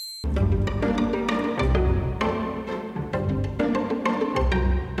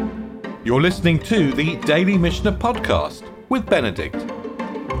You're listening to the Daily Mishnah Podcast with Benedict.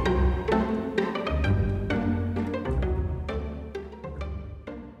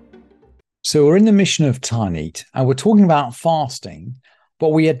 So we're in the Mishnah of Taanit, and we're talking about fasting, but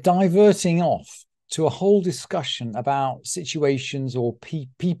we are diverting off to a whole discussion about situations or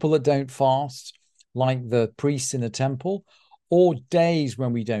people that don't fast, like the priests in the temple, or days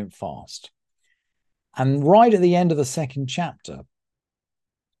when we don't fast. And right at the end of the second chapter,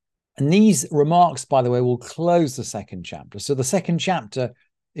 and these remarks, by the way, will close the second chapter. So the second chapter,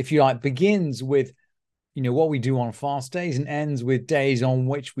 if you like, begins with, what we do on fast days and ends with days on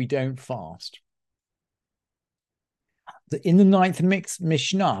which we don't fast. In the ninth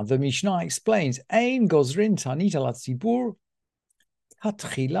Mishnah, the Mishnah explains, Ein gozrin tanit al hatzibur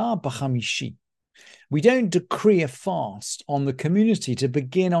hatchila b'chamishi. We don't decree a fast on the community to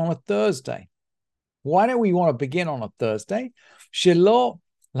begin on a Thursday. Why don't we want to begin on a Thursday? Shelo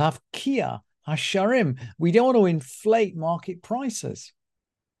lavkia hasharim. We don't want to inflate market prices.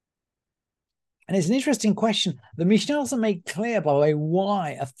 And it's an interesting question. The Mishnah doesn't make clear, by the way,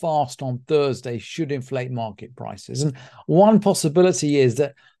 why a fast on Thursday should inflate market prices. And one possibility is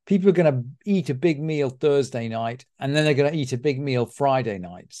that people are going to eat a big meal Thursday night, and then they're going to eat a big meal Friday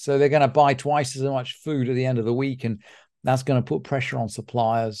night. So they're going to buy twice as much food at the end of the week, and that's going to put pressure on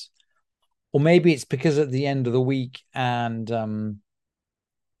suppliers. Or maybe it's because at the end of the week and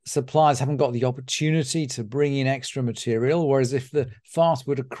suppliers haven't got the opportunity to bring in extra material, whereas if the fast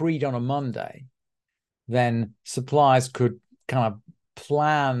were decreed on a Monday, then suppliers could kind of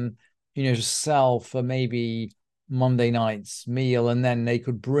plan, to sell for maybe Monday night's meal, and then they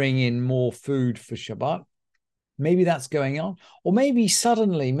could bring in more food for Shabbat. Maybe that's going on. Or maybe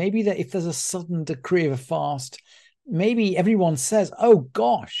that if there's a sudden decree of a fast, maybe everyone says, oh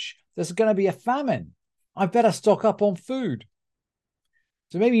gosh, there's going to be a famine. I better stock up on food.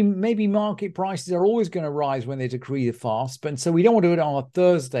 So maybe market prices are always going to rise when they decree the fast, but so we don't want to do it on a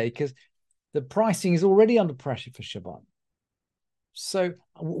Thursday because the pricing is already under pressure for Shabbat. So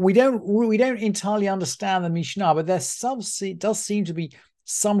we don't entirely understand the Mishnah, but there does seem to be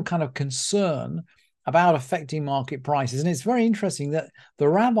some kind of concern about affecting market prices. And it's very interesting that the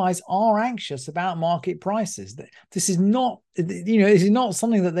rabbis are anxious about market prices. This is not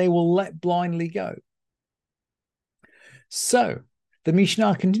something that they will let blindly go. So the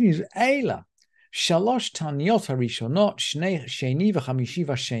Mishnah continues, Eila, shalosh taniot harishonot, sheni v'chamishi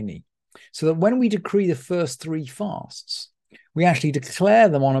v'sheni. So that when we decree the first three fasts, we actually declare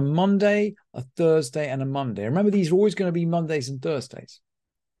them on a Monday, a Thursday, and a Monday. Remember, these are always going to be Mondays and Thursdays.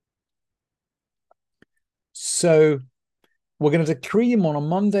 So we're going to decree them on a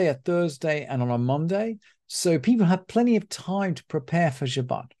Monday, a Thursday, and on a Monday. So people have plenty of time to prepare for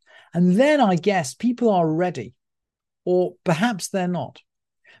Shabbat. And then I guess people are ready, or perhaps they're not.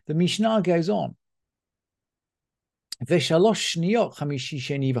 The Mishnah goes on. So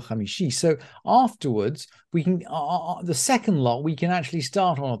afterwards, we can the second lot we can actually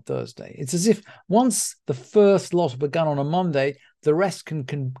start on a Thursday. It's as if once the first lot begun on a Monday, the rest can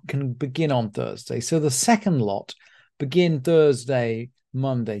begin on Thursday. So the second lot begin Thursday,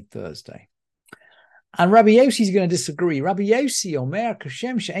 Monday, Thursday. And Rabbi Yossi is going to disagree. Rabbi Yossi Omer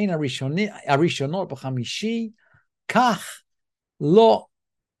kashem she'ein arishonot b'chamishi kach lo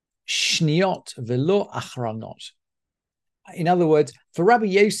shniot velo achranot. In other words, for Rabbi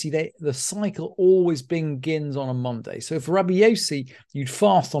Yossi, the cycle always begins on a Monday. So for Rabbi Yossi, you'd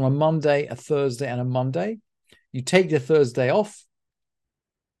fast on a Monday, a Thursday, and a Monday. You take the Thursday off.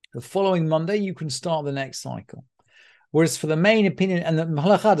 The following Monday, you can start the next cycle. Whereas for the main opinion, and the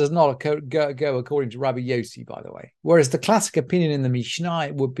halacha does not go according to Rabbi Yossi, by the way. Whereas the classic opinion in the Mishnah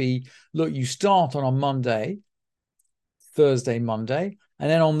would be, look, you start on a Monday, Thursday, Monday, and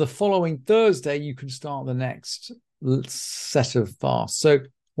then on the following Thursday, you can start the next set of fasts. So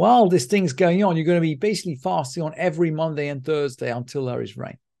while this thing's going on, you're going to be basically fasting on every Monday and Thursday until there is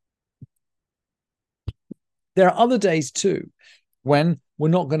rain. There are other days too when we're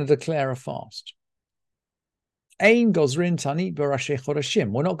not going to declare a fast. Ein gozrin tanit b'rashei chodashim.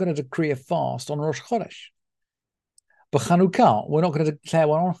 We're not going to decree a fast on Rosh Chodesh. B'Chanukah, we're not going to declare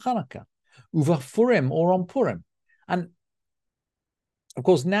one on Chanukah. Uvafurim, or on Purim. And of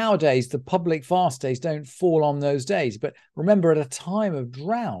course, nowadays, the public fast days don't fall on those days. But remember, at a time of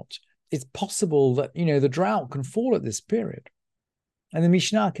drought, it's possible that, the drought can fall at this period. And the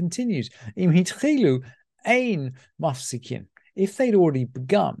Mishnah continues, Im hitchilu ein mafsikin. If they'd already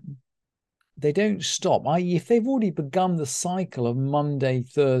begun, they don't stop. I.e., if they've already begun the cycle of Monday,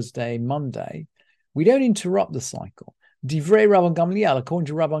 Thursday, Monday, we don't interrupt the cycle. Divrei Rabban Gamliel, according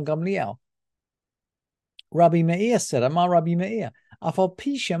to Rabban Gamliel, Rabbi Meir said, Amar Rabbi Meir, Afal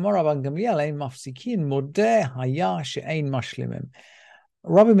Pisha Moraban Gamliel ein mafsikin modeh haya she'ein mashlimim.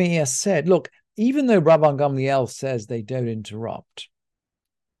 Rabbi Meir said, look, even though Rabban Gamliel says they don't interrupt,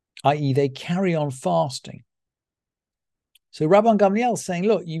 i.e., they carry on fasting. So Rabban Gamliel is saying,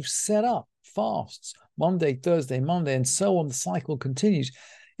 look, you've set up fasts Monday, Thursday, Monday, and so on. The cycle continues.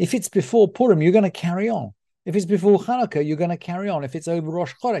 If it's before Purim, you're going to carry on. If it's before Hanukkah, you're going to carry on. If it's over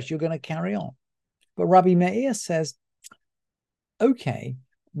Rosh Chodesh, you're going to carry on. But Rabbi Meir says, okay,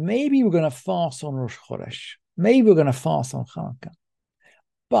 maybe we're going to fast on Rosh Chodesh. Maybe we're going to fast on Hanukkah.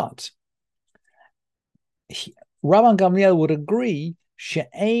 But Rabban Gamliel would agree,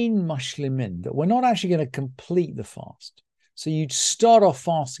 she'ein mashlimin, that we're not actually going to complete the fast. So you'd start off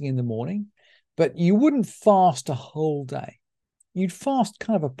fasting in the morning, but you wouldn't fast a whole day. You'd fast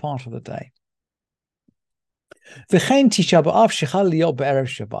kind of a part of the day.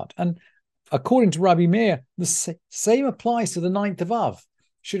 And according to Rabbi Meir, the same applies to the 9th of Av,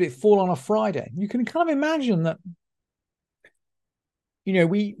 should it fall on a Friday. You can kind of imagine that,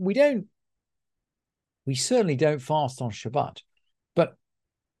 we certainly don't fast on Shabbat, but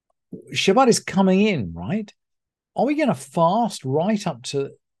Shabbat is coming in, right? Are we going to fast right up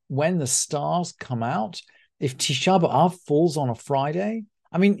to when the stars come out if Tisha B'Av falls on a Friday?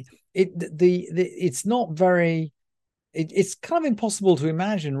 I mean, it's not very. It's kind of impossible to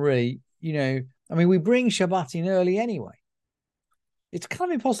imagine, really. I mean, we bring Shabbat in early anyway. It's kind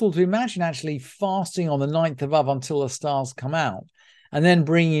of impossible to imagine actually fasting on the 9th of Av until the stars come out, and then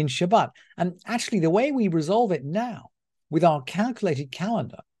bring in Shabbat. And actually, the way we resolve it now with our calculated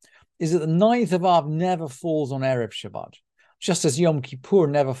calendar is that the 9th of Av never falls on Erev Shabbat, just as Yom Kippur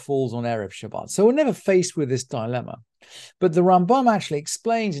never falls on Erev Shabbat. So we're never faced with this dilemma. But the Rambam actually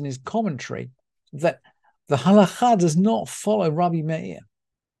explains in his commentary that the halakha does not follow Rabbi Meir.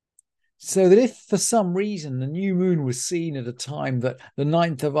 So that if for some reason the new moon was seen at a time that the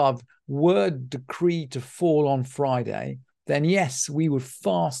 9th of Av were decreed to fall on Friday, then yes, we would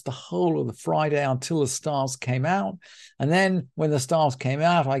fast the whole of the Friday until the stars came out. And then when the stars came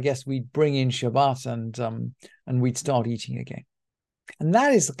out, I guess we'd bring in Shabbat and we'd start eating again. And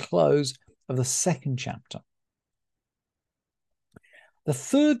that is the close of the 2nd chapter. The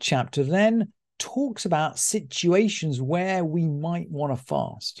 3rd chapter then talks about situations where we might want to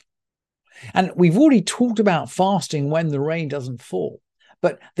fast. And we've already talked about fasting when the rain doesn't fall.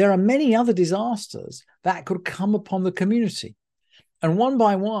 But there are many other disasters that could come upon the community. And one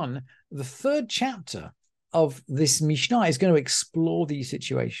by one, the 3rd chapter of this Mishnah is going to explore these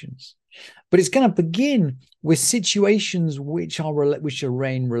situations. But it's going to begin with situations which are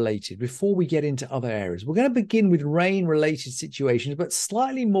rain related before we get into other areas. We're going to begin with rain related situations, but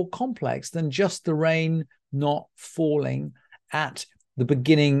slightly more complex than just the rain not falling at the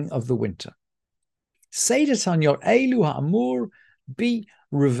beginning of the winter. Seder Tanyot Elu Ha'amur Bi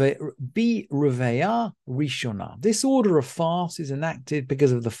Reveya Rishona. This order of fast is enacted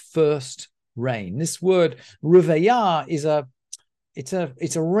because of the first rain. This word Reveya is a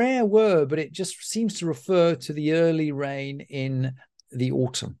rare word, but it just seems to refer to the early rain in the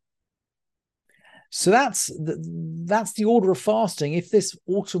autumn. So that's the order of fasting. If this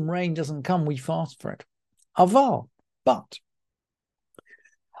autumn rain doesn't come, we fast for it. Aval, but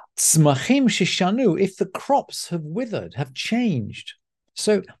tzmachim sheshanu, if the crops have withered, have changed.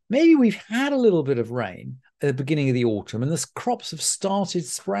 So maybe we've had a little bit of rain at the beginning of the autumn and the crops have started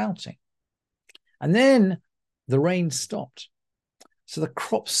sprouting. And then the rain stopped. So the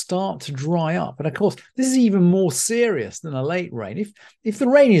crops start to dry up. And of course, this is even more serious than a late rain. If the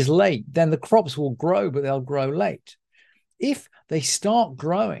rain is late, then the crops will grow, but they'll grow late. If they start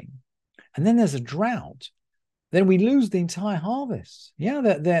growing and then there's a drought, then we lose the entire harvest. Yeah,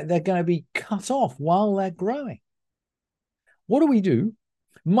 they're going to be cut off while they're growing. What do?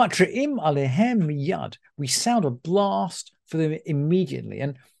 Matra'im alehem miyad. We sound a blast for them immediately.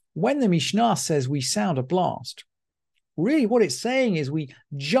 And when the Mishnah says we sound a blast, really what it's saying is we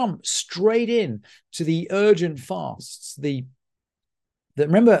jump straight in to the urgent fasts.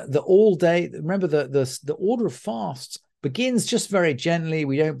 Remember the order of fasts begins just very gently.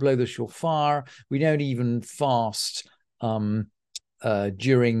 We don't blow the shofar. We don't even fast during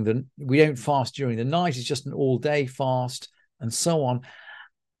the night. It's just an all-day fast and so on.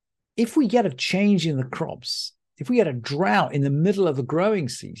 If we get a change in the crops, if we get a drought in the middle of the growing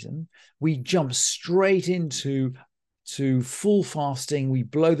season, we jump straight into full fasting. We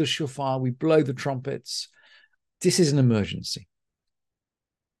blow the shofar, we blow the trumpets. This is an emergency.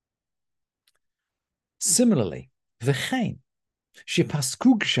 Similarly, v'chein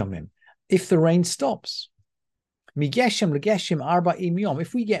shepasku gshamim, if the rain stops. Migeshem Regeshim Arba'im Yom.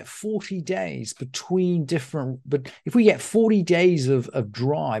 If we get 40 days between different, but if we get 40 days of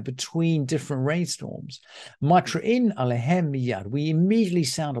dry between different rainstorms, Matra'in Alehem Miyad, we immediately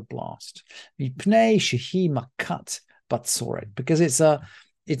sound a blast. Mipnei Shehi Makat Batsoret, because it's a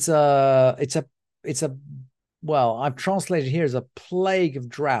well, I've translated here as a plague of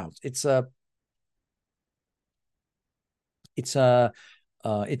drought. It's a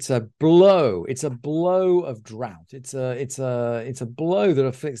blow. It's a blow of drought. It's a blow that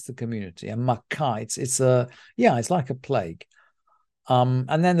afflicts the community. And makkah, it's like a plague.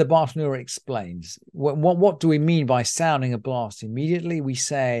 And then the Bartanura explains what do we mean by sounding a blast immediately? We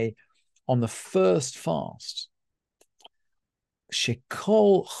say on the first fast,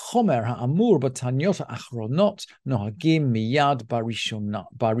 Shekol Chomer ha'amur b'tanyot ha'achronot nohagim miyad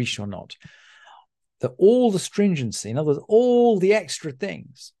barishonot. That all the stringency, in other words, all the extra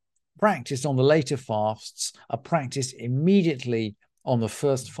things practiced on the later fasts are practiced immediately on the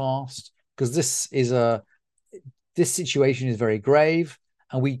first fast, because this situation is very grave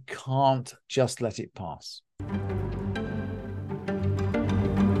and we can't just let it pass.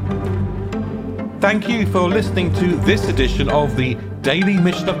 Thank you for listening to this edition of the Daily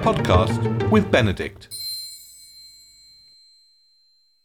Mishnah Podcast with Benedict.